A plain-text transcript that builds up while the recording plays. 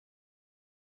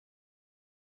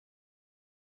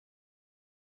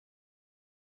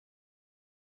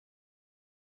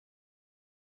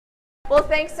Well,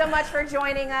 thanks so much for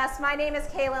joining us. My name is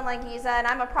Kaylin Langiza, and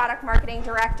I'm a product marketing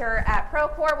director at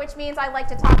Procore, which means I like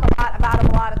to talk a lot about a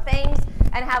lot of things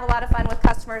and have a lot of fun with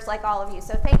customers like all of you.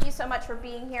 So thank you so much for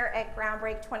being here at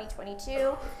Groundbreak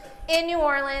 2022 in New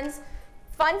Orleans.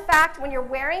 Fun fact, when you're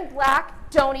wearing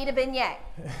black, don't eat a beignet,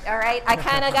 all right? I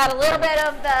kind of got a little bit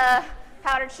of the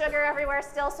powdered sugar everywhere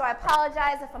still, so I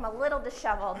apologize if I'm a little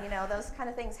disheveled. You know, those kind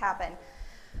of things happen.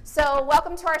 So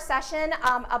welcome to our session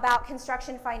about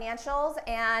construction financials.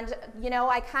 And, you know,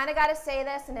 I kind of got to say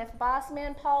this, and if Boss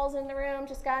Man Paul's in the room,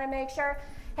 just got to make sure,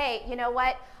 hey, you know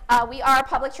what? We are a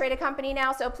public traded company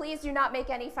now, so please do not make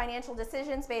any financial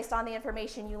decisions based on the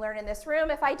information you learn in this room.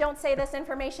 If I don't say this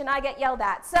information, I get yelled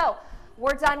at. So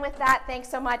we're done with that. Thanks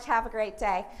so much. Have a great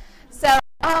day. So,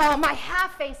 oh, my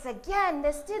half face again.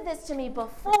 This did this to me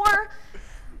before.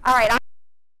 All right.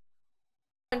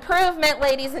 Improvement,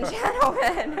 ladies and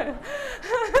gentlemen.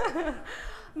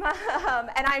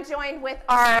 And I'm joined with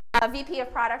our VP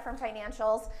of Product from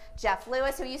Financials, Jeff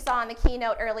Lewis, who you saw in the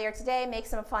keynote earlier today, make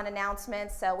some fun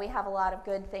announcements. So we have a lot of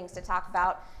good things to talk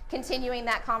about, continuing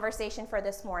that conversation for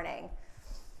this morning.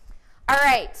 All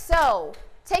right, so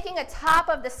taking a top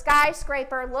of the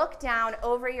skyscraper look down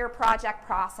over your project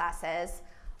processes,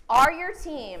 are your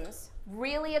teams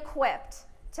really equipped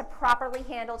to properly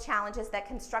handle challenges that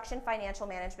construction financial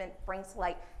management brings to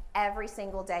light every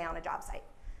single day on a job site?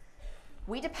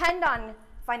 We depend on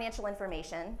financial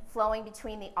information flowing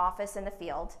between the office and the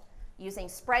field. Using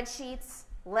spreadsheets,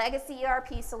 legacy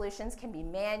ERP solutions can be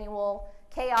manual,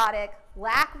 chaotic,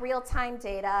 lack real-time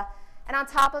data, and on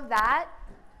top of that,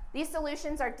 these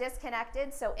solutions are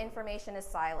disconnected, so information is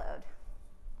siloed.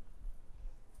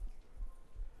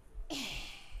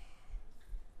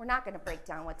 We're not going to break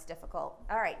down what's difficult.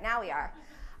 All right, now we are.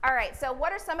 All right, so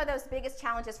what are some of those biggest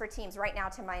challenges for teams right now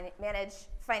to manage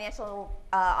financial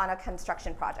on a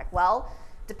construction project? Well,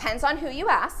 depends on who you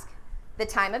ask, the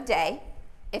time of day,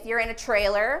 if you're in a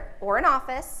trailer or an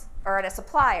office or at a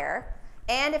supplier,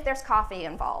 and if there's coffee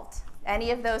involved.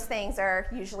 Any of those things are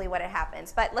usually what it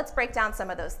happens. But let's break down some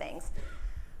of those things.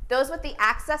 Those with the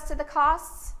access to the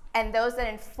costs and those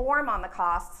that inform on the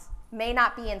costs may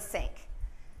not be in sync.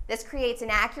 This creates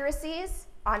inaccuracies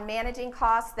on managing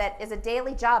costs that is a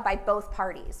daily job by both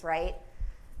parties, right?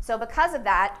 So because of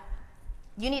that,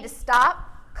 you need to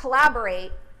stop,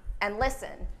 collaborate, and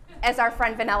listen, as our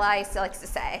friend Vanilla Ice likes to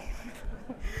say.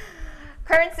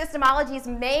 Current systemologies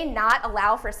may not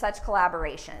allow for such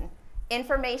collaboration.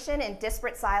 Information in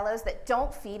disparate silos that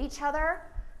don't feed each other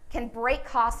can break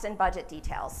costs and budget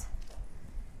details.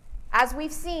 As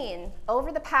we've seen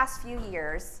over the past few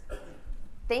years,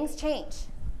 things change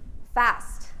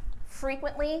fast,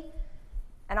 frequently,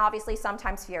 and obviously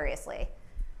sometimes furiously.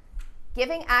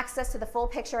 Giving access to the full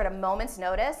picture at a moment's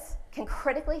notice can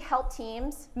critically help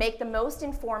teams make the most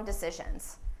informed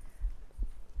decisions.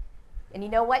 And you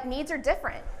know what? Needs are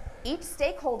different. Each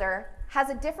stakeholder has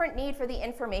a different need for the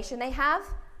information they have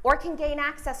or can gain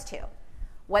access to,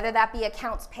 whether that be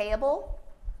accounts payable,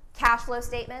 cash flow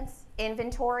statements,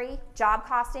 inventory, job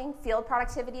costing, field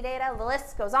productivity data. The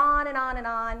list goes on and on and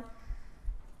on.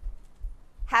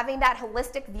 Having that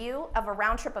holistic view of a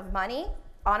round trip of money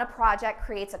on a project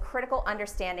creates a critical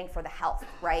understanding for the health,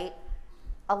 right?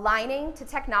 Aligning to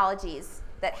technologies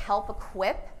that help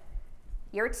equip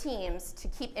your teams to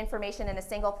keep information in a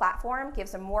single platform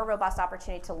gives a more robust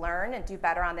opportunity to learn and do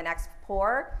better on the next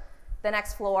pour, the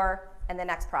next floor, and the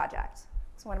next project.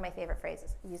 It's one of my favorite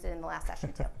phrases. I used it in the last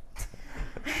session too.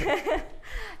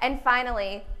 And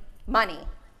finally, money,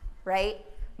 right?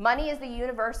 Money is the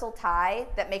universal tie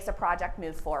that makes a project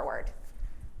move forward.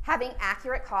 Having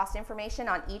accurate cost information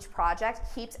on each project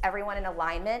keeps everyone in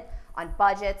alignment on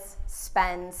budgets,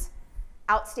 spends,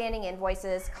 outstanding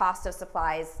invoices, cost of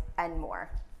supplies, and more.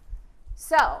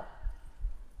 So,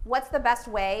 what's the best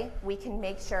way we can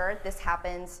make sure this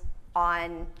happens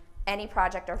on any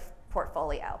project or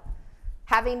portfolio?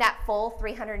 Having that full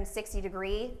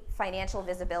 360-degree financial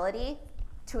visibility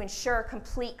to ensure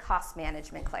complete cost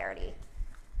management clarity.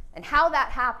 And how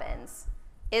that happens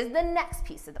is the next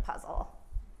piece of the puzzle.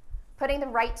 Putting the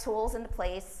right tools into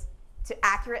place to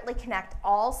accurately connect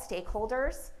all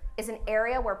stakeholders is an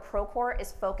area where Procore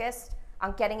is focused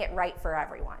on getting it right for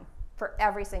everyone, for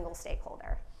every single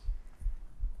stakeholder.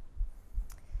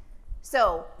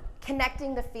 So,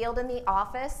 connecting the field and the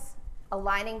office,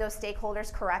 aligning those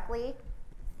stakeholders correctly,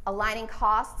 aligning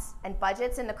costs and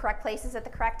budgets in the correct places at the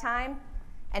correct time,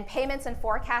 and payments and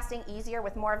forecasting easier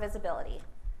with more visibility.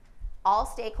 All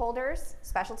stakeholders,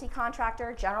 specialty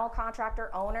contractor, general contractor,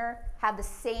 owner, have the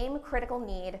same critical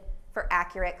need for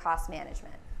accurate cost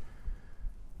management.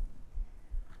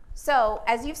 So,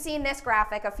 as you've seen this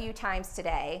graphic a few times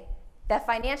today, The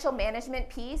financial management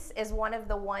piece is one of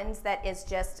the ones that is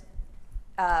just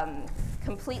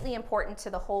completely important to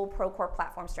the whole Procore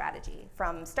platform strategy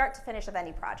from start to finish of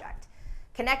any project.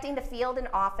 Connecting the field and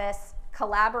office,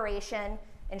 collaboration,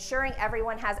 ensuring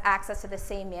everyone has access to the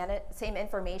same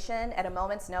information at a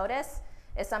moment's notice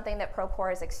is something that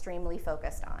Procore is extremely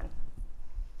focused on.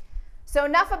 So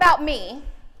enough about me.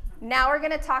 Now we're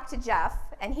going to talk to Jeff,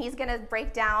 and he's going to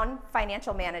break down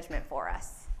financial management for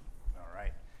us. All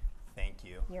right. Thank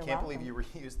you. You're Can't welcome. believe you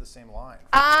reused the same line.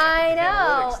 I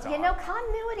know. You know,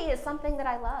 continuity is something that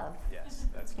I love. Yes,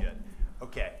 that's good.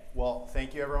 Okay. Well,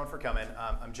 thank you everyone for coming.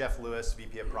 I'm Jeff Lewis,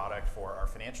 VP of Product for our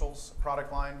financials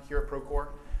product line here at Procore.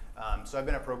 So I've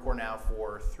been at Procore now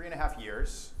for 3.5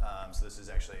 years. So this is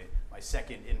actually my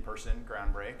second in-person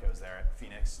Groundbreak. I was there at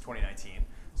Phoenix 2019.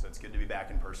 So it's good to be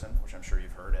back in person, which I'm sure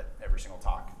you've heard at every single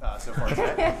talk so far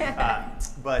today.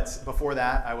 But before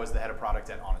that, I was the head of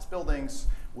product at Honest Buildings,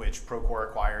 which Procore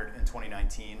acquired in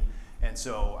 2019. And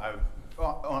so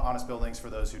Honest Buildings, for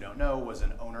those who don't know, was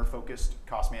an owner-focused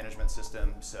cost management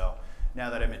system. So now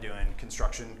that I've been doing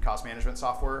construction cost management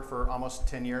software for almost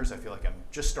 10 years, I feel like I'm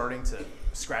just starting to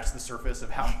scratch the surface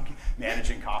of how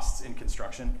managing costs in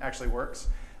construction actually works.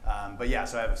 But yeah,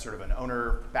 so I have sort of an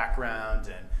owner background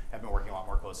and have been working a lot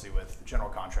more closely with general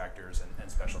contractors and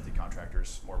specialty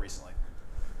contractors more recently.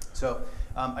 So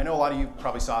I know a lot of you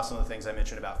probably saw some of the things I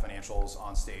mentioned about financials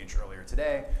on stage earlier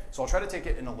today. So I'll try to take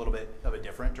it in a little bit of a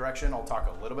different direction. I'll talk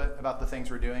a little bit about the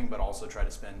things we're doing, but also try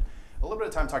to spend a little bit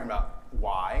of time talking about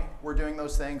why we're doing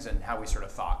those things and how we sort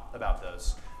of thought about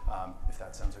those, if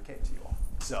that sounds okay to you all.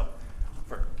 So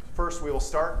first, we will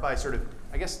start by sort of,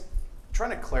 I guess,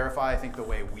 trying to clarify, I think, the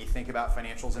way we think about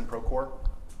financials in Procore.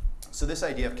 So this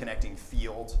idea of connecting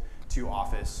field to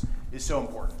office is so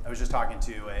important. I was just talking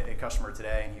to a customer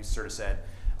today, and he sort of said,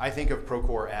 I think of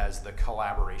Procore as the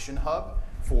collaboration hub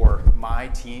for my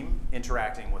team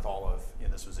interacting with all of,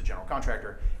 this was a general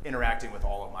contractor, interacting with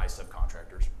all of my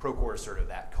subcontractors. Procore is sort of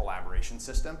that collaboration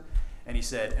system. And he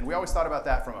said, and we always thought about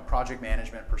that from a project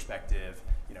management perspective,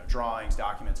 drawings,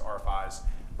 documents, RFIs,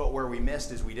 but where we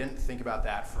missed is we didn't think about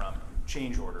that from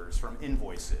change orders, from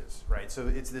invoices, right? So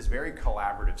it's this very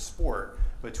collaborative sport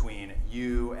between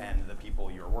you and the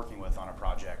people you're working with on a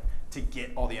project to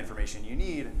get all the information you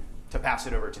need to pass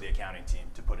it over to the accounting team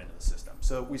to put into the system.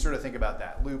 So we sort of think about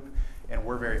that loop, and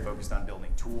we're very focused on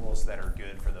building tools that are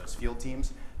good for those field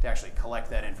teams to actually collect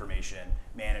that information,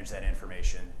 manage that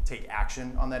information, take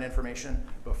action on that information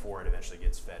before it eventually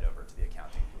gets fed over to the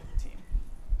accounting team.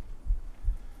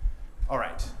 All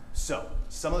right, so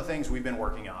some of the things we've been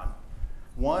working on.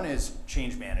 One is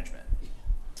change management.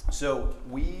 So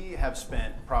we have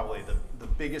spent probably the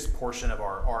biggest portion of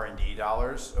our R&D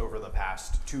dollars over the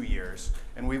past 2 years.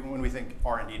 And when we think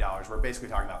R&D dollars, we're basically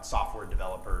talking about software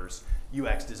developers,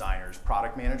 UX designers,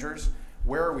 product managers.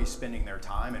 Where are we spending their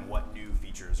time and what new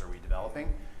features are we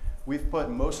developing? We've put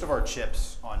most of our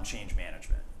chips on change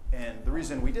management. And the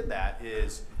reason we did that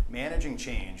is managing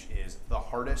change is the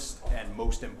hardest and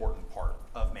most important part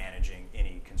of managing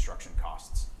any construction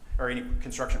costs, or any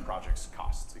construction project's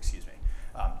costs, excuse me.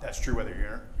 That's true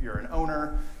whether you're an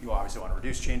owner, you obviously want to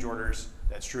reduce change orders.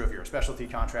 That's true if you're a specialty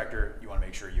contractor, you want to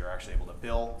make sure you're actually able to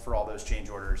bill for all those change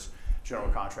orders. General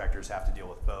contractors have to deal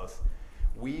with both.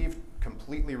 We've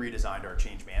completely redesigned our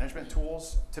change management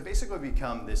tools to basically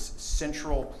become this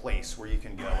central place where you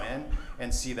can go in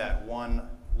and see that one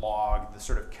log, the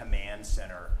sort of command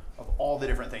center of all the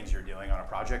different things you're doing on a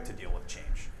project to deal with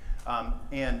change.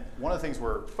 And one of the things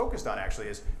we're focused on actually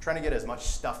is trying to get as much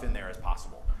stuff in there as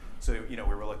possible. So, we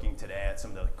were looking today at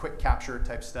some of the quick capture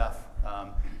type stuff,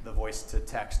 the voice to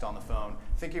text on the phone,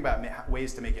 thinking about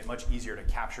ways to make it much easier to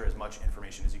capture as much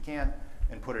information as you can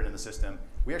and put it in the system.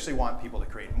 We actually want people to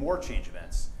create more change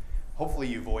events. Hopefully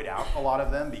you void out a lot of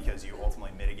them because you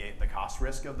ultimately mitigate the cost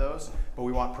risk of those, but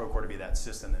we want Procore to be that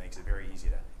system that makes it very easy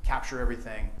to capture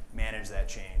everything, manage that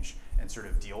change, and sort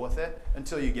of deal with it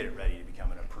until you get it ready to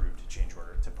become an approved change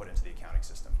order to put into the accounting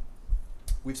system.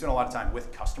 We've spent a lot of time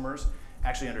with customers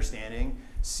actually understanding,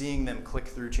 seeing them click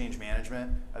through change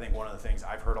management. I think one of the things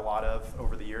I've heard a lot of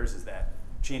over the years is that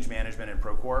change management in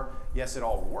Procore, yes, it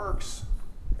all works.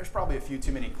 There's probably a few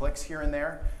too many clicks here and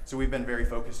there. So we've been very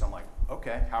focused on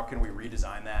okay, how can we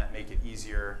redesign that, make it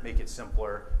easier, make it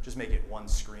simpler, just make it one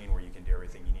screen where you can do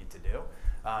everything you need to do.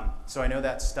 So I know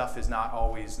that stuff is not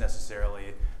always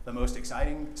necessarily the most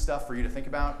exciting stuff for you to think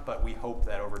about, but we hope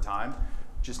that over time,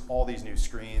 just all these new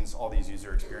screens, all these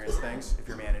user experience things, if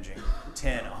you're managing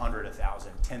 10, 100,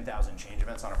 1,000, 10,000 change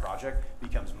events on a project,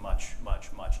 becomes much,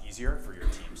 much, much easier for your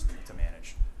teams to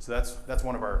manage. So that's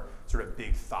one of our sort of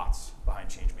big thoughts behind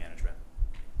change management.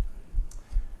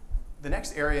 The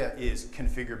next area is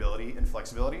configurability and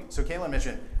flexibility. So Caitlin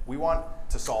mentioned we want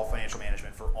to solve financial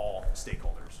management for all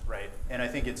stakeholders, right? And I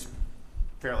think it's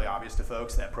fairly obvious to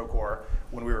folks that Procore,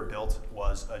 when we were built,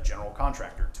 was a general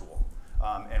contractor tool.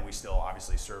 And we still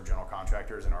obviously serve general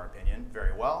contractors, in our opinion,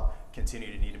 very well.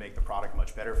 Continue to need to make the product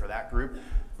much better for that group.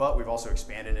 But we've also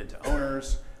expanded into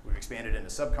owners, we've expanded into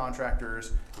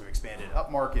subcontractors, we've expanded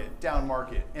upmarket,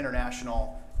 downmarket,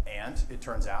 international, and it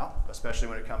turns out, especially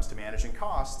when it comes to managing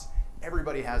costs,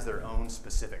 everybody has their own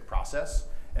specific process.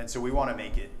 And so we want to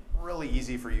make it really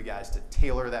easy for you guys to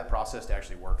tailor that process to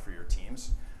actually work for your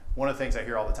teams. One of the things I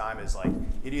hear all the time is like,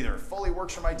 it either fully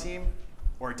works for my team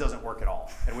or it doesn't work at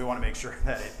all. And we want to make sure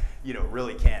that it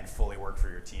really can fully work for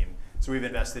your team. So we've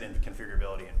invested in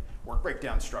configurability and work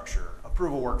breakdown structure,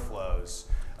 approval workflows,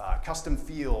 custom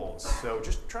fields. So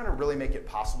just trying to really make it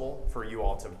possible for you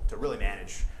all to really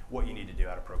manage what you need to do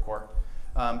out of Procore.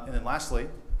 And then lastly,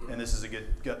 and this is a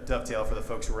good dovetail for the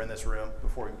folks who were in this room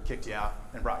before we kicked you out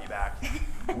and brought you back,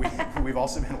 we've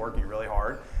also been working really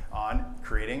hard on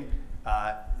creating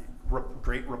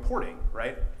great reporting,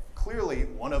 right? Clearly,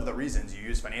 one of the reasons you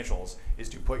use financials is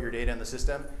to put your data in the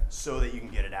system so that you can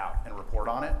get it out and report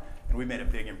on it. And we've made a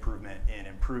big investment in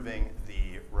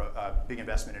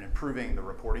improving the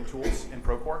reporting tools in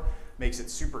Procore. Makes it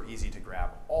super easy to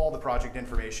grab all the project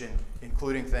information,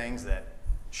 including things that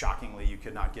shockingly you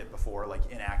could not get before, like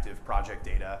inactive project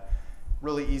data.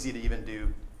 Really easy to even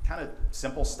do kind of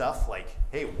simple stuff like,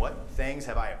 hey, what things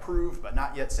have I approved but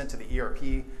not yet sent to the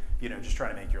ERP? Just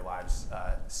trying to make your lives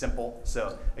simple.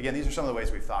 So again, these are some of the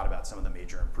ways we've thought about some of the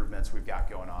major improvements we've got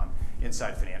going on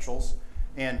inside financials.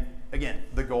 And again,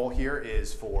 the goal here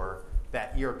is for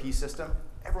that ERP system.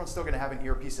 Everyone's still going to have an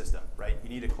ERP system, right? You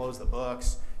need to close the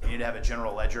books. You need to have a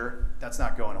general ledger. That's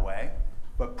not going away.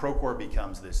 But Procore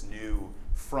becomes this new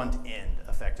front end,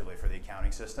 effectively, for the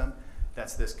accounting system.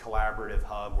 That's this collaborative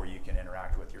hub where you can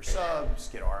interact with your subs,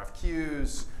 get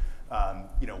RFQs,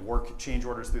 work change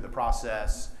orders through the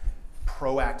process,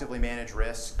 proactively manage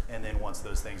risk, and then once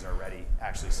those things are ready,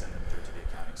 actually send them through to the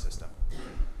accounting system.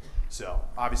 So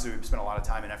obviously we've spent a lot of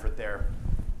time and effort there.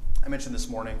 I mentioned this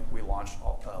morning we launched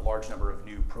a large number of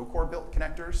new Procore built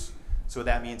connectors. So what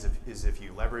that means is if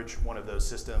you leverage one of those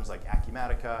systems like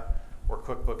Acumatica or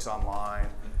QuickBooks Online,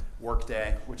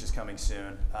 Workday, which is coming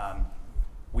soon,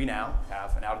 we now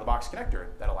have an out-of-the-box connector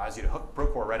that allows you to hook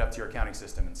Procore right up to your accounting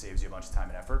system and saves you a bunch of time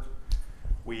and effort.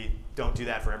 We don't do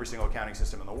that for every single accounting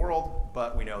system in the world,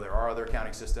 but we know there are other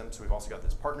accounting systems. We've also got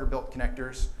this partner-built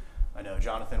connectors. I know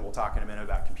Jonathan will talk in a minute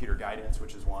about computer guidance,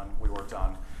 which is one we worked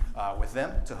on with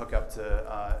them to hook up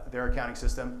to their accounting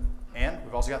system. And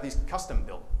we've also got these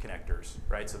custom-built connectors,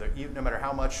 right? So that no matter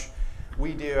how much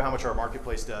we do, how much our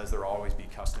marketplace does, there will always be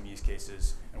custom use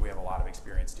cases, and we have a lot of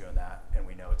experience doing that, and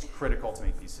we know it's critical to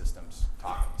make these systems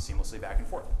talk seamlessly back and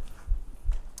forth.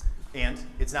 And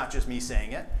it's not just me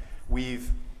saying it.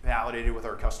 We've validated with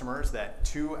our customers that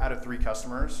 2 out of 3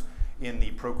 customers in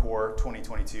the Procore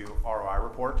 2022 ROI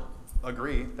report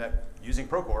agree that using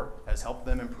Procore has helped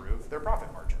them improve their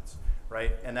profit margins,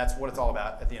 right? And that's what it's all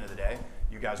about at the end of the day.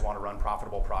 You guys want to run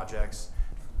profitable projects.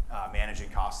 Managing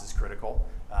costs is critical.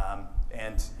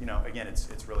 And again,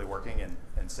 it's really working, and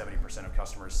 70% of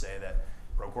customers say that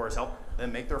Procore has helped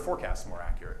them make their forecasts more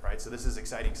accurate, right? So this is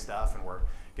exciting stuff, and we're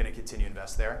going to continue to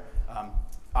invest there.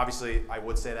 Obviously, I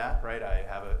would say that, right? I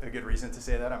have a good reason to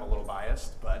say that. I'm a little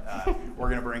biased, but we're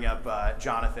going to bring up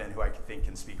Jonathan, who I think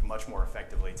can speak much more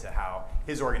effectively to how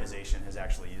his organization has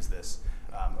actually used this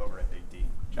over at Big D.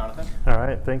 Jonathan? All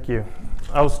right, thank you.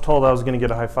 I was told I was going to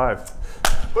get a high five.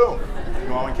 Boom.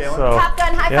 You want one, Caitlin? So, Top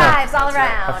Gun high fives all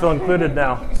around. I feel included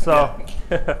now. So,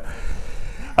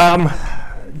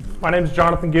 my name is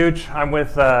Jonathan Gooch. I'm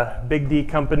with Big D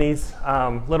Companies.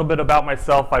 A little bit about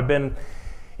myself. I've been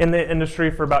in the industry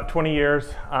for about 20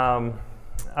 years. I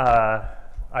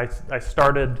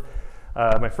started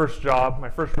my first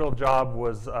real job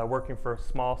was working for a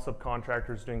small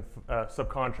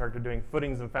subcontractor doing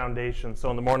footings and foundations. So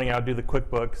in the morning I would do the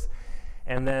QuickBooks,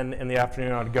 and then in the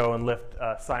afternoon I would go and lift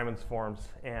Simon's forms.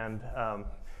 And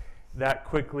that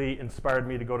quickly inspired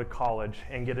me to go to college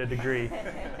and get a degree.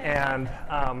 And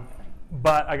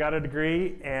but I got a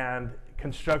degree, and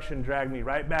construction dragged me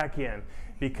right back in,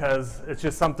 because it's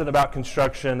just something about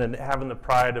construction and having the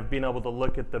pride of being able to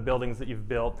look at the buildings that you've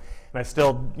built. And I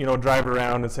still, drive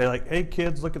around and say like, hey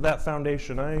kids, look at that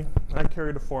foundation. I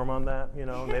carried a form on that,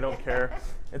 and they don't care.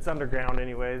 It's underground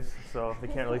anyways, so they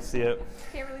can't really see it.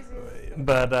 Can't really see it.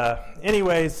 But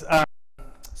anyways,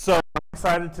 so I'm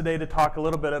excited today to talk a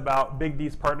little bit about Big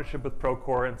D's partnership with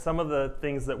Procore and some of the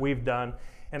things that we've done.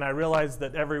 And I realize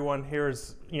that everyone here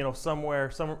is,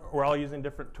 somewhere, we're all using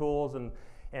different tools, and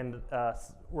and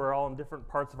we're all in different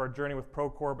parts of our journey with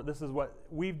Procore, but this is what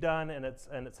we've done, and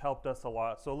it's helped us a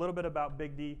lot. So a little bit about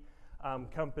Big D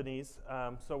companies.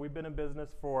 So we've been in business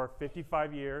for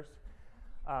 55 years.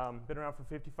 Been around for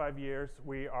 55 years.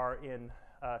 We are in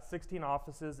 16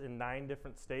 offices in 9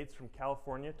 different states, from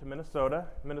California to Minnesota.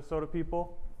 Minnesota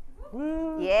people?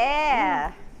 Woo.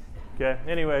 Yeah. Okay,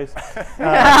 anyways.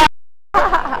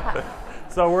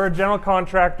 So we're a general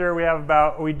contractor.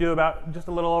 We do about just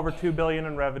a little over $2 billion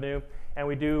in revenue, and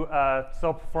we do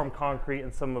self-perform concrete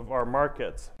in some of our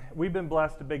markets. We've been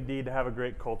blessed at Big D to have a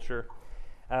great culture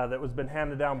that was been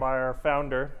handed down by our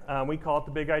founder. We call it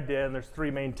the big idea, and there's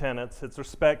 3 main tenets. It's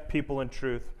respect, people, and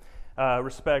truth.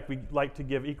 Respect, we like to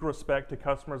give equal respect to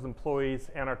customers, employees,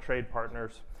 and our trade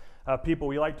partners. People,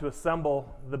 we like to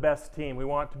assemble the best team. We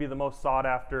want to be the most sought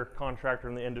after contractor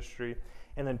in the industry.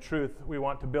 And then truth, we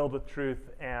want to build with truth,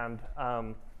 and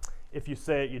if you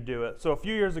say it, you do it. So a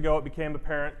few years ago, it became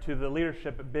apparent to the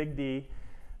leadership at Big D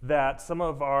that some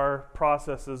of our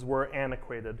processes were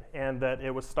antiquated and that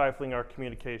it was stifling our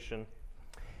communication,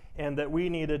 and that we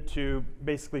needed to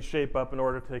basically shape up in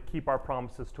order to keep our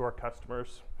promises to our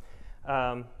customers.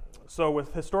 So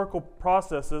with historical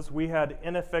processes, we had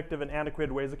ineffective and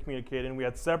antiquated ways of communicating. We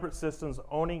had separate systems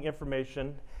owning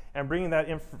information, and bringing that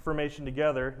information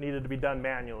together needed to be done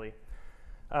manually.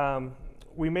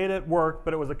 We made it work,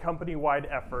 but it was a company-wide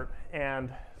effort.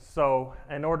 And so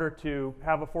in order to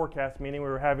have a forecast meeting, we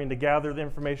were having to gather the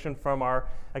information from our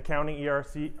accounting our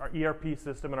ERP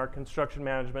system and our construction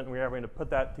management, and we were having to put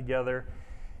that together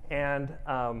and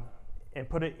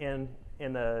put it in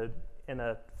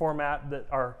a format that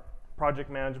our project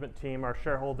management team, our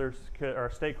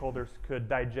stakeholders could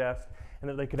digest, and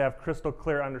that they could have crystal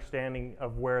clear understanding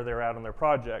of where they're at on their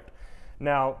project.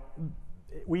 Now,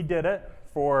 we did it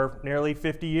for nearly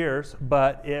 50 years,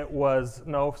 but it was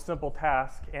no simple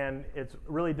task, and it's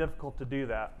really difficult to do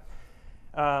that.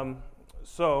 Let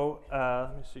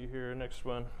me see here, next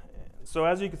one. So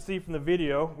as you can see from the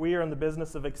video, we are in the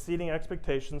business of exceeding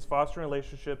expectations, fostering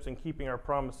relationships, and keeping our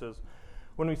promises.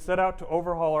 When we set out to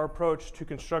overhaul our approach to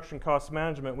construction cost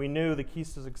management, we knew the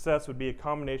keys to success would be a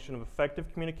combination of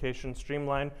effective communication,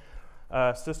 streamlined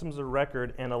systems of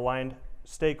record, and aligned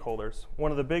stakeholders.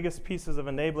 One of the biggest pieces of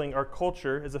enabling our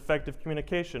culture is effective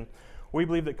communication. We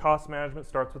believe that cost management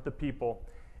starts with the people,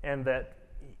 and that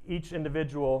each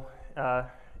individual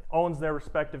owns their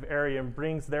respective area and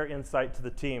brings their insight to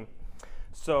the team.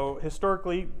 So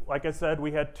historically, like I said,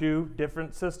 we had 2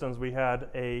 different systems. We had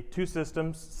 2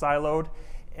 systems, siloed,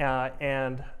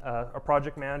 and a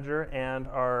project manager and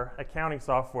our accounting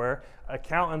software.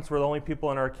 Accountants were the only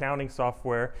people in our accounting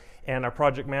software, and our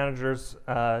project managers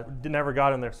never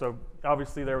got in there, so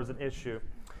obviously there was an issue.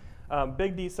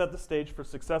 Big D set the stage for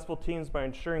successful teams by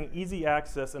ensuring easy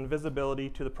access and visibility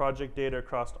to the project data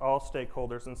across all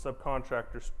stakeholders and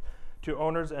subcontractors, to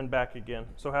owners and back again.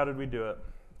 So how did we do it?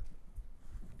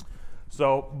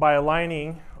 So by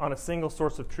aligning on a single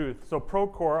source of truth. So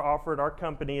Procore offered our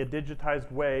company a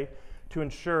digitized way to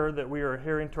ensure that we are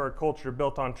adhering to our culture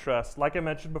built on trust. Like I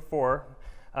mentioned before,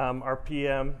 our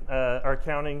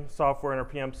accounting software and our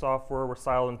PM software were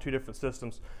siloed in 2 different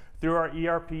systems. Through our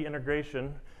ERP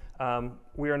integration,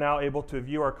 we are now able to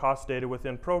view our cost data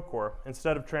within Procore.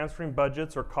 Instead of transferring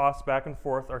budgets or costs back and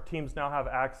forth, our teams now have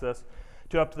access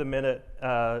to up-to-the-minute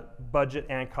budget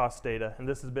and cost data, and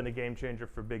this has been a game changer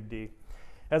for Big D.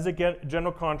 As a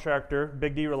general contractor,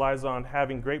 Big D relies on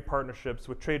having great partnerships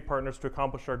with trade partners to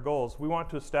accomplish our goals. We want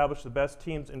to establish the best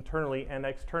teams internally and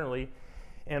externally,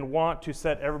 and want to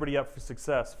set everybody up for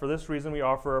success. For this reason, we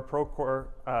offer a Procore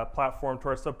platform to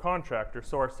our subcontractors.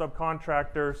 So our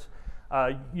subcontractors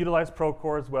utilize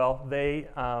Procore as well.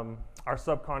 Our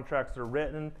subcontracts are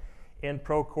written in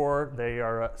Procore. They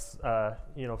are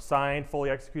signed, fully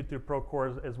executed through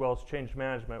Procore, as well as change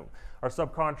management. Our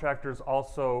subcontractors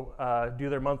also do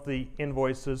their monthly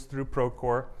invoices through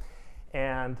Procore,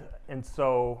 and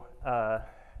so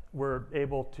we're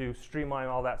able to streamline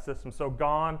all that system. So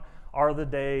gone are the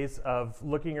days of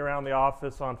looking around the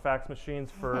office on fax machines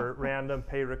for random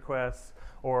pay requests,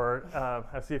 or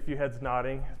I see a few heads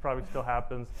nodding, it probably still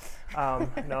happens,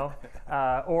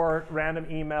 or random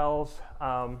emails.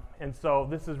 And so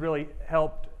this has really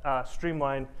helped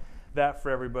streamline that for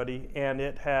everybody, and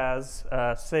it has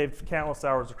saved countless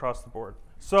hours across the board.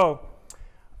 So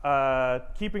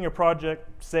keeping a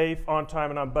project safe, on time,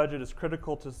 and on budget is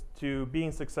critical to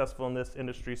being successful in this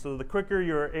industry. So the quicker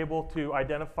you're able to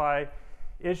identify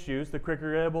issues, the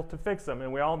quicker you're able to fix them.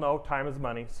 And we all know time is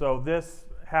money. So this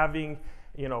having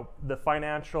the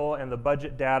financial and the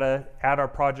budget data at our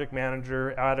project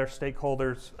manager, at our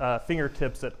stakeholders'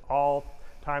 fingertips at all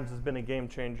times has been a game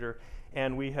changer.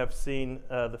 and we have seen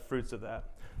the fruits of that.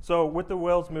 So with the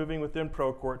wheels moving within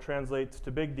Procore, it translates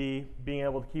to Big D being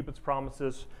able to keep its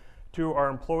promises to our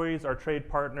employees, our trade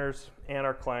partners, and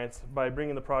our clients by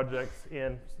bringing the projects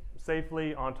in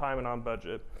safely, on time, and on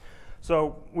budget.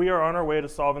 So we are on our way to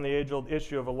solving the age-old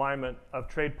issue of alignment of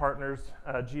trade partners,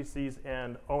 GCs,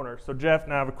 and owners. So Jeff,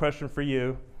 now I have a question for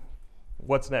you.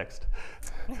 What's next?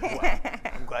 Well,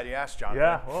 I'm glad you asked, Jonathan.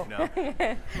 Yeah, well.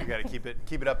 You got to keep it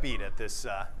upbeat at this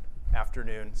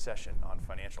afternoon session on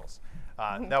financials.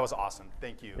 That was awesome.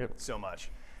 Thank you so much.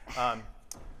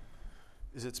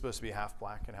 Is it supposed to be half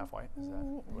black and half white? Is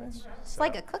that the way it's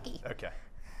like a cookie. Okay.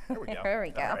 There we go. There we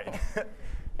go. All right.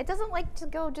 It doesn't like to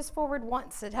go just forward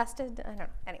once. It has to, I don't know.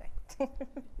 Anyway.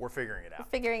 We're figuring it out.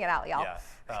 Figuring it out, y'all.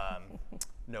 Yeah.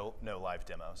 No live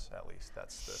demos, at least.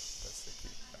 That's the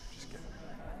key. No, just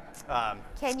kidding.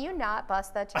 Can you not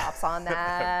bust the chops on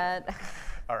that? Okay.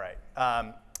 All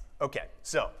right. Okay.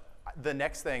 So the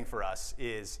next thing for us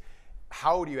is,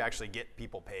 how do you actually get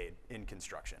people paid in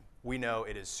construction? We know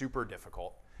it is super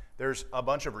difficult. There's a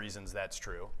bunch of reasons that's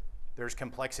true. There's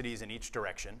complexities in each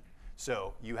direction.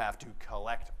 So you have to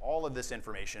collect all of this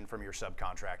information from your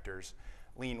subcontractors,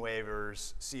 lien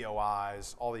waivers,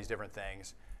 COIs, all these different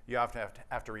things. You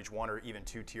have to reach 1 or even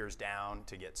 2 tiers down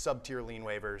to get sub-tier lien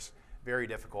waivers. Very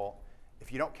difficult.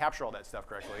 If you don't capture all that stuff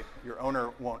correctly, your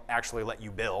owner won't actually let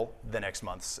you bill the next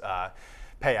month's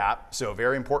pay app. So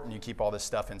very important you keep all this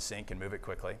stuff in sync and move it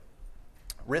quickly.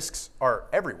 Risks are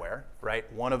everywhere,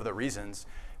 right? One of the reasons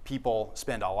people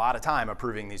spend a lot of time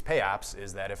approving these pay apps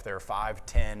is that if they're $5,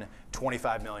 $10,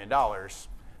 $25 million,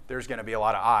 there's going to be a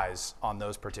lot of eyes on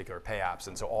those particular pay apps.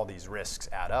 And so all these risks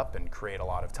add up and create a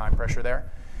lot of time pressure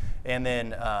there. And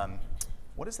then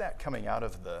what is that coming out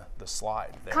of the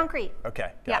slide there? Concrete.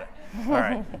 Okay, got it. All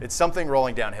right. It's something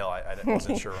rolling downhill. I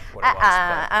wasn't sure what it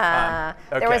was.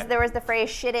 But, okay. There was the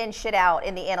phrase shit in, shit out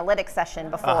in the analytics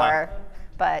session before.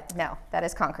 But no, that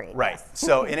is concrete. Right. Yes.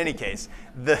 So in any case,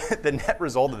 the net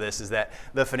result of this is that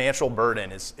the financial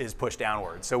burden is pushed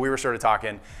downward. So we were sort of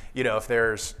talking, if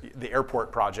there's the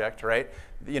airport project, right?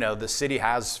 The city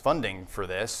has funding for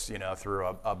this,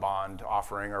 through a bond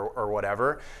offering or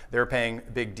whatever. They're paying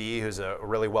Big D, who's a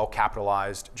really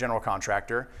well-capitalized general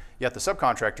contractor. Yet the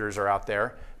subcontractors are out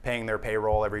there paying their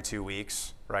payroll every 2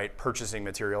 weeks, right? Purchasing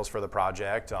materials for the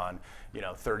project on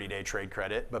 30-day trade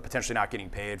credit, but potentially not getting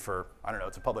paid for, I don't know,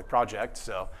 it's a public project,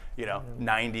 so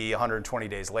 90, 120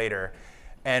 days later.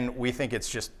 And we think it's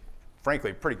just,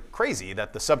 frankly, pretty crazy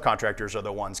that the subcontractors are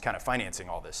the ones kind of financing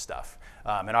all this stuff.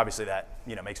 And obviously that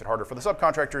makes it harder for the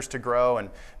subcontractors to grow and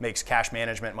makes cash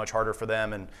management much harder for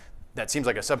them. And that seems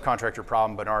like a subcontractor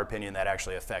problem, but in our opinion, that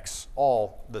actually affects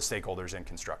all the stakeholders in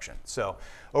construction. So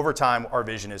over time, our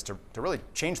vision is to really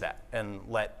change that and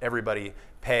let everybody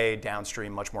pay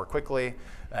downstream much more quickly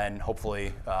and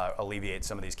hopefully alleviate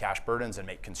some of these cash burdens and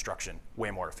make construction way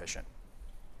more efficient.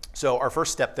 So our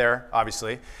first step there,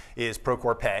 obviously, is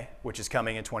Procore Pay, which is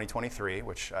coming in 2023,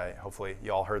 which hopefully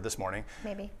you all heard this morning.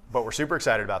 Maybe. But we're super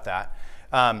excited about that.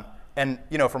 And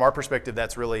from our perspective,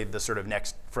 that's really the sort of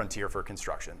next frontier for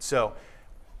construction. So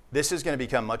this is going to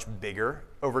become much bigger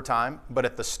over time, but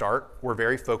at the start, we're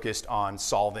very focused on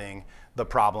solving the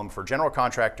problem for general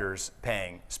contractors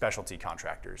paying specialty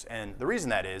contractors. And the reason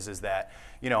that is that,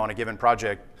 on a given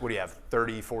project, what do you have,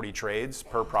 30, 40 trades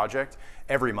per project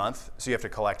every month? So you have to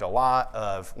collect a lot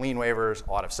of lien waivers,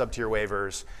 a lot of sub-tier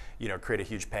waivers, create a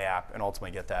huge pay app and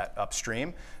ultimately get that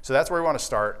upstream. So that's where we want to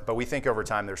start, but we think over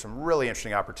time there's some really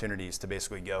interesting opportunities to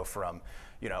basically go from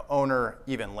owner,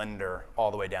 even lender,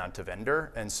 all the way down to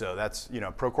vendor. And so that's,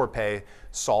 Procore Pay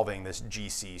solving this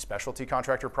GC specialty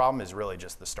contractor problem is really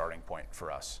just the starting point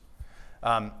for us.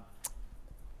 You'll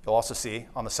also see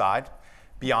on the side,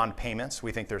 beyond payments,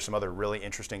 we think there's some other really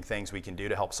interesting things we can do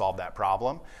to help solve that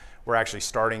problem. We're actually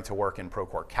starting to work in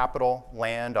Procore Capital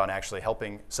land on actually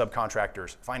helping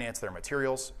subcontractors finance their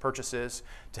materials purchases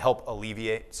to help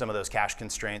alleviate some of those cash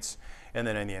constraints. And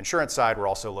then in the insurance side, we're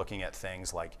also looking at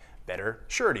things like better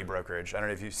surety brokerage. I don't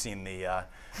know if you've seen the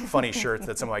funny shirt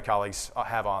that some of my colleagues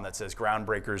have on that says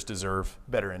groundbreakers deserve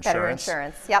better insurance. Better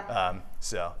insurance, yep.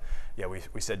 So yeah,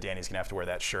 we said Danny's gonna have to wear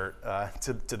that shirt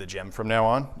to the gym from now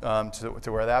on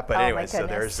to wear that. But anyway, so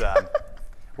there's,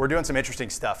 we're doing some interesting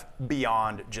stuff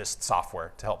beyond just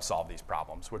software to help solve these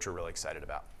problems, which we're really excited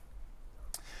about.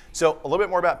 So a little bit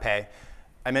more about pay.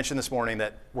 I mentioned this morning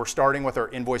that we're starting with our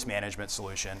invoice management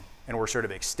solution, and we're sort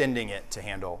of extending it to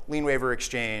handle lien waiver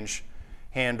exchange,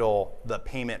 handle the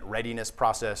payment readiness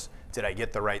process. Did I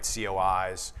get the right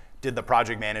COIs? Did the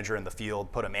project manager in the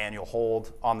field put a manual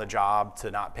hold on the job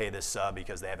to not pay this sub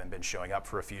because they haven't been showing up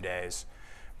for a few days?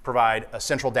 provide a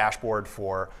central dashboard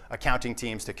for accounting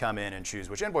teams to come in and choose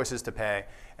which invoices to pay,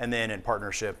 and then in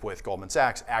partnership with Goldman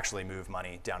Sachs, actually move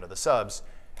money down to the subs.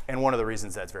 And one of the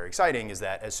reasons that's very exciting is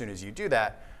that as soon as you do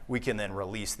that, we can then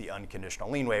release the unconditional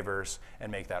lien waivers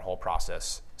and make that whole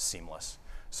process seamless.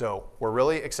 So we're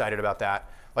really excited about that.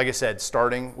 Like I said,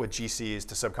 starting with GCs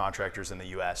to subcontractors in the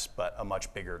US, but a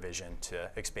much bigger vision to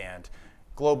expand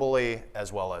globally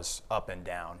as well as up and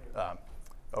down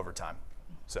over time.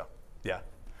 So, yeah.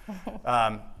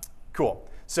 Cool.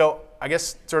 So I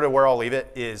guess sort of where I'll leave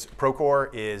it is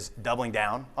Procore is doubling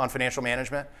down on financial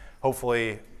management.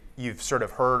 Hopefully you've sort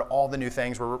of heard all the new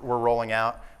things we're rolling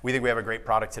out. We think we have a great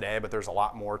product today, but there's a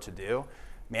lot more to do.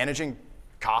 Managing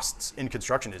costs in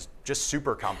construction is just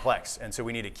super complex, and so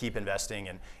we need to keep investing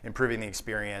and improving the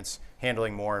experience,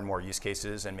 handling more and more use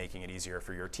cases, and making it easier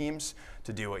for your teams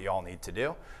to do what you all need to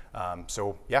do.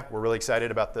 So yeah, we're really excited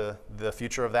about the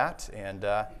future of that, and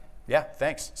yeah,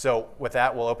 thanks. So with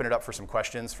that, we'll open it up for some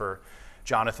questions for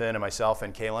Jonathan and myself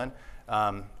and Kaylin.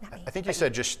 I think you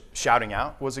said just shouting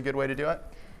out was a good way to do it.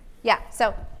 Yeah,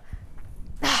 so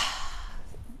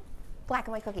black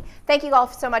and white cookie. Thank you all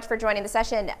so much for joining the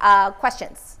session.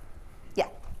 Questions? Yeah.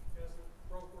 Yes,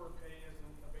 Procore Pay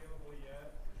isn't available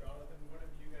yet. Jonathan, what have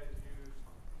you guys used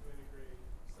to integrate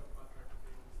subcontractor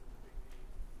payments into Big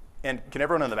D? And can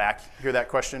everyone in the back hear that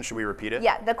question? Should we repeat it?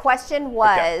 Yeah, the question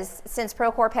was, since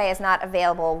Procore Pay is not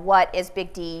available, what is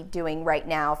Big D doing right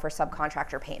now for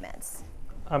subcontractor payments?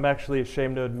 I'm actually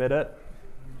ashamed to admit it,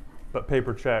 but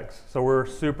paper checks. So we're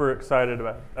super excited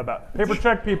about paper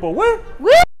check people. Woo!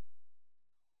 Woo!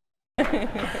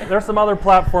 There's some other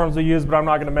platforms we use, but I'm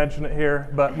not going to mention it here,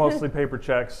 but mostly paper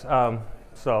checks.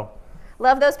 So.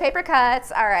 Love those paper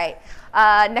cuts. All right.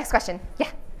 Next question. Yeah.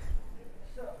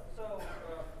 So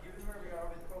given where we are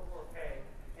with Procore Pay,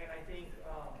 and I think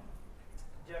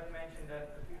Jeff mentioned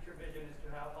that the future vision is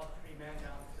to have upstream and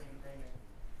downstream payment.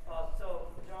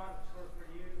 So John, for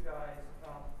you guys,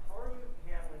 how are you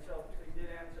handling, so you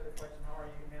did answer the question, how are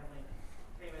you handling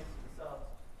payments to the subs,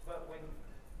 but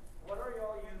what are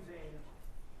y'all using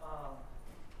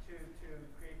to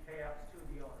create payouts to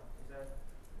the owner? Is it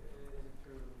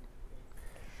through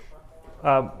the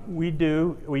platform?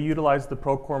 We utilize the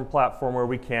Procore platform where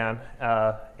we can,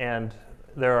 and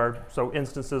there are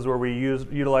instances where we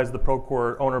utilize the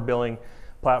Procore owner billing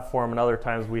platform, and other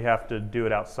times we have to do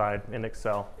it outside in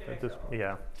Excel.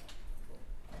 Yeah.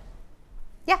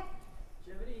 Yeah.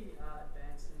 Do you have any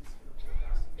advances for the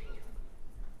forecasting tool?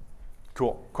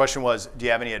 Cool. Question was, do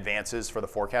you have any advances for the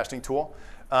forecasting tool?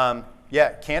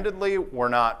 Yeah, candidly, we're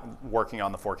not working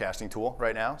on the forecasting tool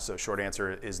right now, so short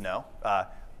answer is no.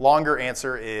 Longer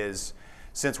answer is,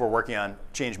 since we're working on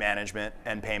change management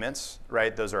and payments,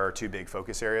 right, those are our two big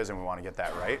focus areas, and we want to get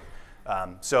that right.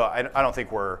 So I don't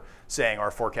think we're saying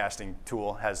our forecasting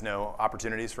tool has no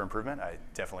opportunities for improvement. I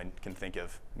definitely can think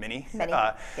of many.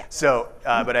 Yeah. So,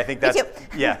 but I think that's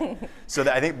yeah. So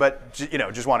I think, but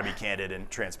just want to be candid and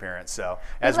transparent. So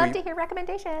We'd love to hear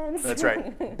recommendations. That's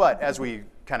right. But as we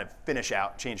kind of finish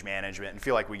out change management and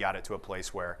feel like we got it to a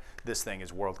place where this thing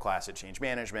is world class at change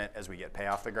management, as we get pay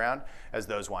off the ground, as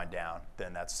those wind down,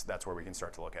 then that's where we can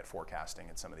start to look at forecasting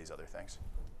and some of these other things.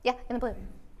 Yeah, in the blue.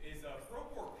 Is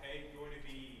Procore Pay going to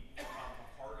be a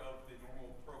part of the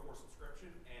normal Procore subscription?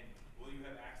 And will you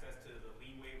have access to the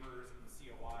lien waivers and the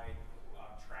COI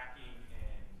tracking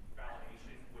and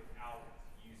validation without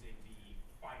using the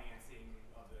financing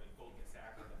of the Goldman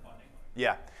Sachs or the funding?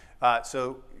 Yeah.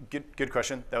 So good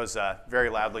question. That was very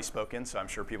loudly spoken, so I'm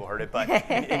sure people heard it. But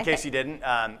in case you didn't,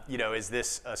 is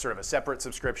this sort of a separate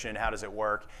subscription? How does it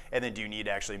work? And then do you need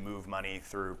to actually move money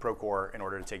through Procore in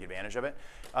order to take advantage of it?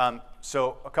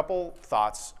 So a couple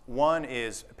thoughts. One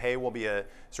is Pay will be a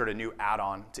sort of new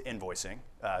add-on to invoicing.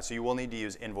 So you will need to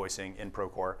use invoicing in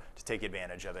Procore to take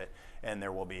advantage of it. And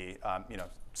there will be,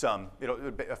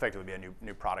 it'll effectively be a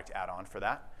new product add-on for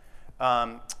that.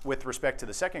 With respect to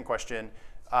the second question,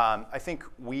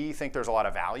 we think there's a lot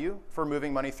of value for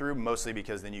moving money through, mostly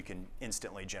because then you can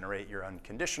instantly generate your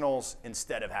unconditionals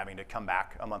instead of having to come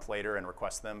back a month later and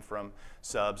request them from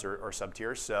subs or sub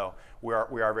tiers. So we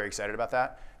are very excited about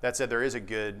that. That said, there is a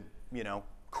good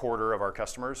quarter of our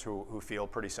customers who feel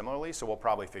pretty similarly. So we'll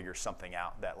probably figure something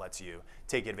out that lets you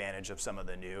take advantage of some of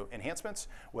the new enhancements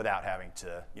without having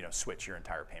to switch your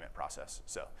entire payment process.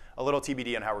 So a little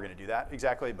TBD on how we're going to do that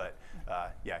exactly, but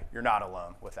yeah, you're not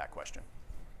alone with that question.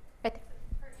 Right.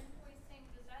 For invoicing,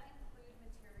 does that include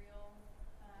material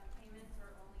payments or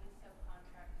only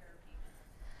subcontractor payments?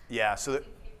 Yeah. So Paperless, and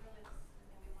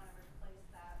we want to replace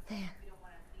that. We don't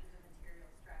want to leave the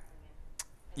materials tracking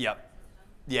it. Yep.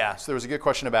 Yeah, so there was a good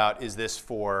question about, is this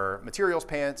for materials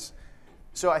payments?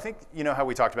 So I think, you know how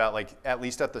we talked about, like, at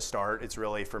least at the start, it's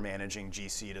really for managing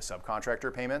GC to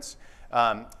subcontractor payments.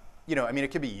 You know, I mean, it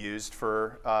could be used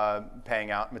for paying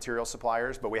out material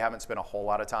suppliers, but we haven't spent a whole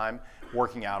lot of time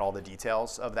working out all the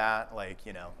details of that. Like,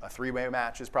 you know, a three-way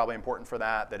match is probably important for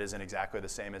that. That isn't exactly the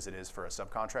same as it is for a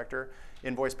subcontractor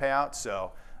invoice payout.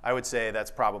 So I would say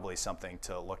that's probably something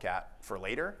to look at for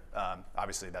later.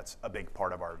 Obviously, that's a big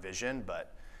part of our vision,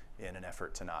 but in an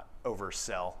effort to not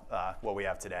oversell what we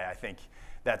have today, I think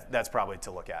that's probably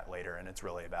to look at later, and it's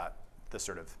really about the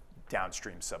sort of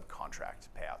downstream subcontract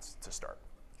payouts to start.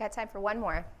 Got time for one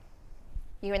more.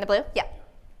 You in the blue? Yeah.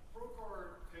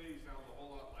 Procore Pay sounds a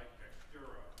whole lot like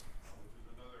Textura, which is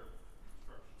another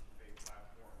construction pay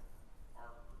platform.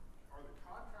 Are the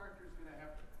contractors going to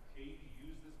have to pay to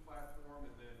use this platform,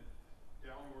 and then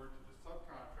downward to the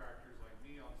subcontractors like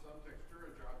me on some Textura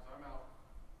jobs, I'm out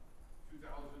 $2,000,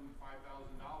 $5,000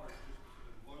 just for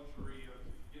the luxury of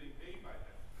getting paid by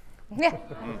them? Yeah.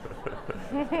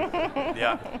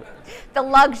 Yeah. The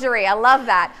luxury, I love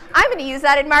that. I'm going to use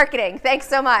that in marketing. Thanks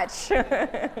so much.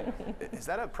 Is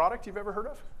that a product you've ever heard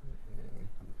of?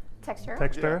 Texture?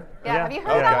 Texture? Yeah. Have you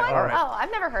heard Okay. of that one? All right. Oh,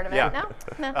 I've never heard of it. Yeah.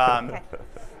 No? Okay.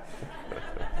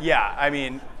 Yeah, I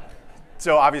mean,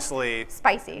 so obviously,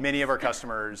 Spicy. many of our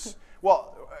customers,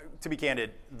 well, to be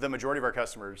candid, the majority of our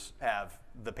customers have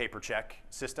the paper check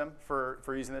system for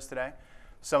using this today.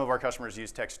 Some of our customers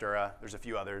use Textura. There's a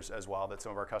few others as well that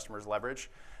some of our customers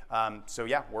leverage. So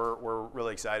yeah, we're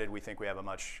really excited. We think we have a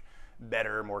much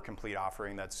better, more complete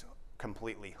offering that's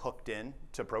completely hooked in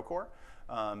to Procore.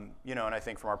 You know, and I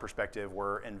think from our perspective,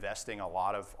 we're investing a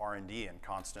lot of R&D and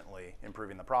constantly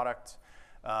improving the product.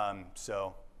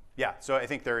 So yeah, so I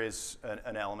think there is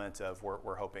an element of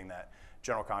we're hoping that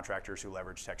general contractors who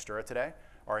leverage Textura today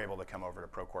are able to come over to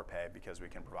Procore Pay because we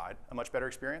can provide a much better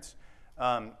experience.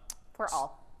 For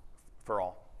all. For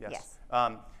all, yes. Yes.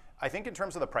 I think in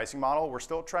terms of the pricing model, we're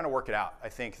still trying to work it out. I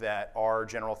think that our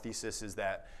general thesis is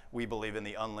that we believe in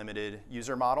the unlimited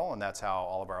user model, and that's how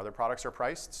all of our other products are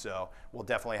priced. So we'll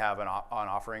definitely have an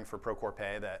offering for Procore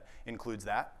Pay that includes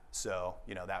that. So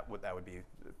you know that would be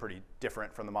pretty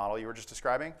different from the model you were just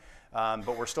describing.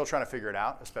 But we're still trying to figure it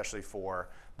out, especially for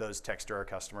those Textura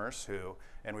customers who,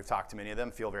 and we've talked to many of them,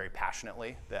 feel very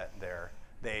passionately that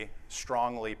they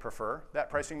strongly prefer that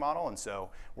pricing model. And so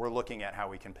we're looking at how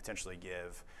we can potentially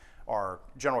give our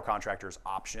general contractors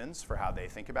options for how they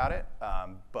think about it.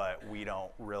 But we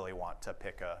don't really want to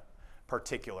pick a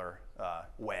particular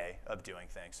way of doing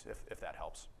things, if that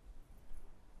helps.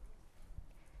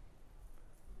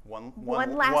 One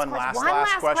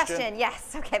last question.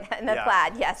 Yes. Okay. And the Yeah.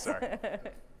 plaid. Yes. Sorry. This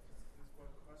question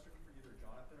for either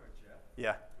Jonathan or Jeff.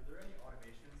 Yeah. Were there any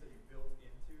automations that you built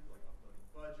into, like uploading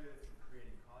budgets or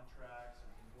creating contracts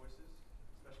or invoices,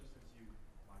 especially since you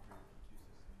migrated from two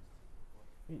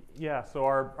systems? Yeah, so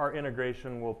our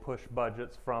integration will push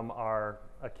budgets from our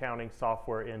accounting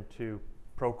software into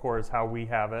Procore is how we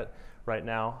have it right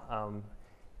now.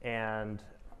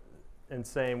 And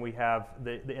same, we have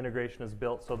the integration is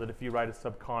built so that if you write a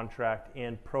subcontract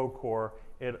in Procore,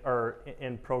 it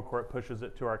pushes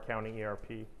it to our accounting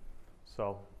ERP.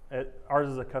 So ours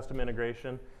is a custom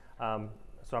integration.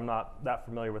 So I'm not that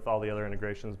familiar with all the other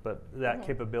integrations, but that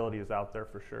capability is out there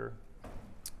for sure.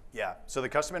 Yeah, so the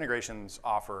custom integrations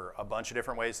offer a bunch of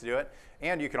different ways to do it.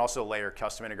 And you can also layer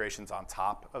custom integrations on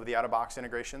top of the out-of-box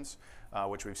integrations,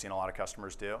 which we've seen a lot of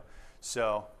customers do.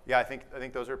 So yeah, I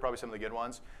think those are probably some of the good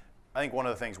ones. I think one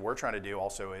of the things we're trying to do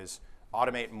also is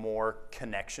automate more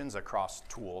connections across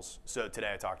tools. So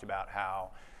today I talked about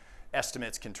how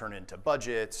estimates can turn into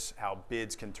budgets, how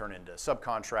bids can turn into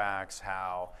subcontracts,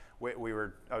 how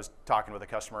I was talking with a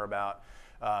customer about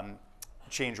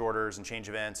change orders and change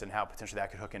events and how potentially that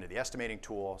could hook into the estimating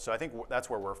tool. So I think that's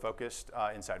where we're focused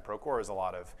inside Procore is a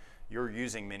lot of, you're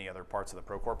using many other parts of the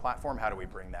Procore platform. How do we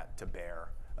bring that to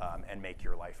bear and make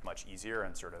your life much easier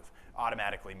and sort of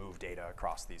automatically move data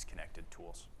across these connected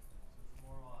tools? It's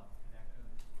more on connecting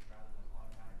rather than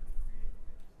automatically creating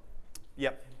things like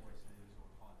Yep. invoices or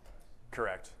contracts.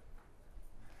 Correct.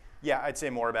 Yeah, I'd say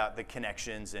more about the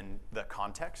connections and the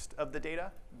context of the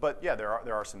data. But yeah, there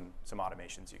are some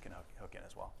automations you can hook in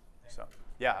as well. So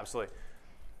yeah, absolutely.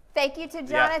 Thank you to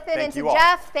Jonathan thank and to you all.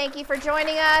 Jeff. Thank you for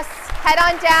joining us. Head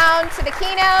on down to the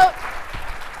keynote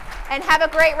and have a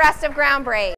great rest of Groundbreak.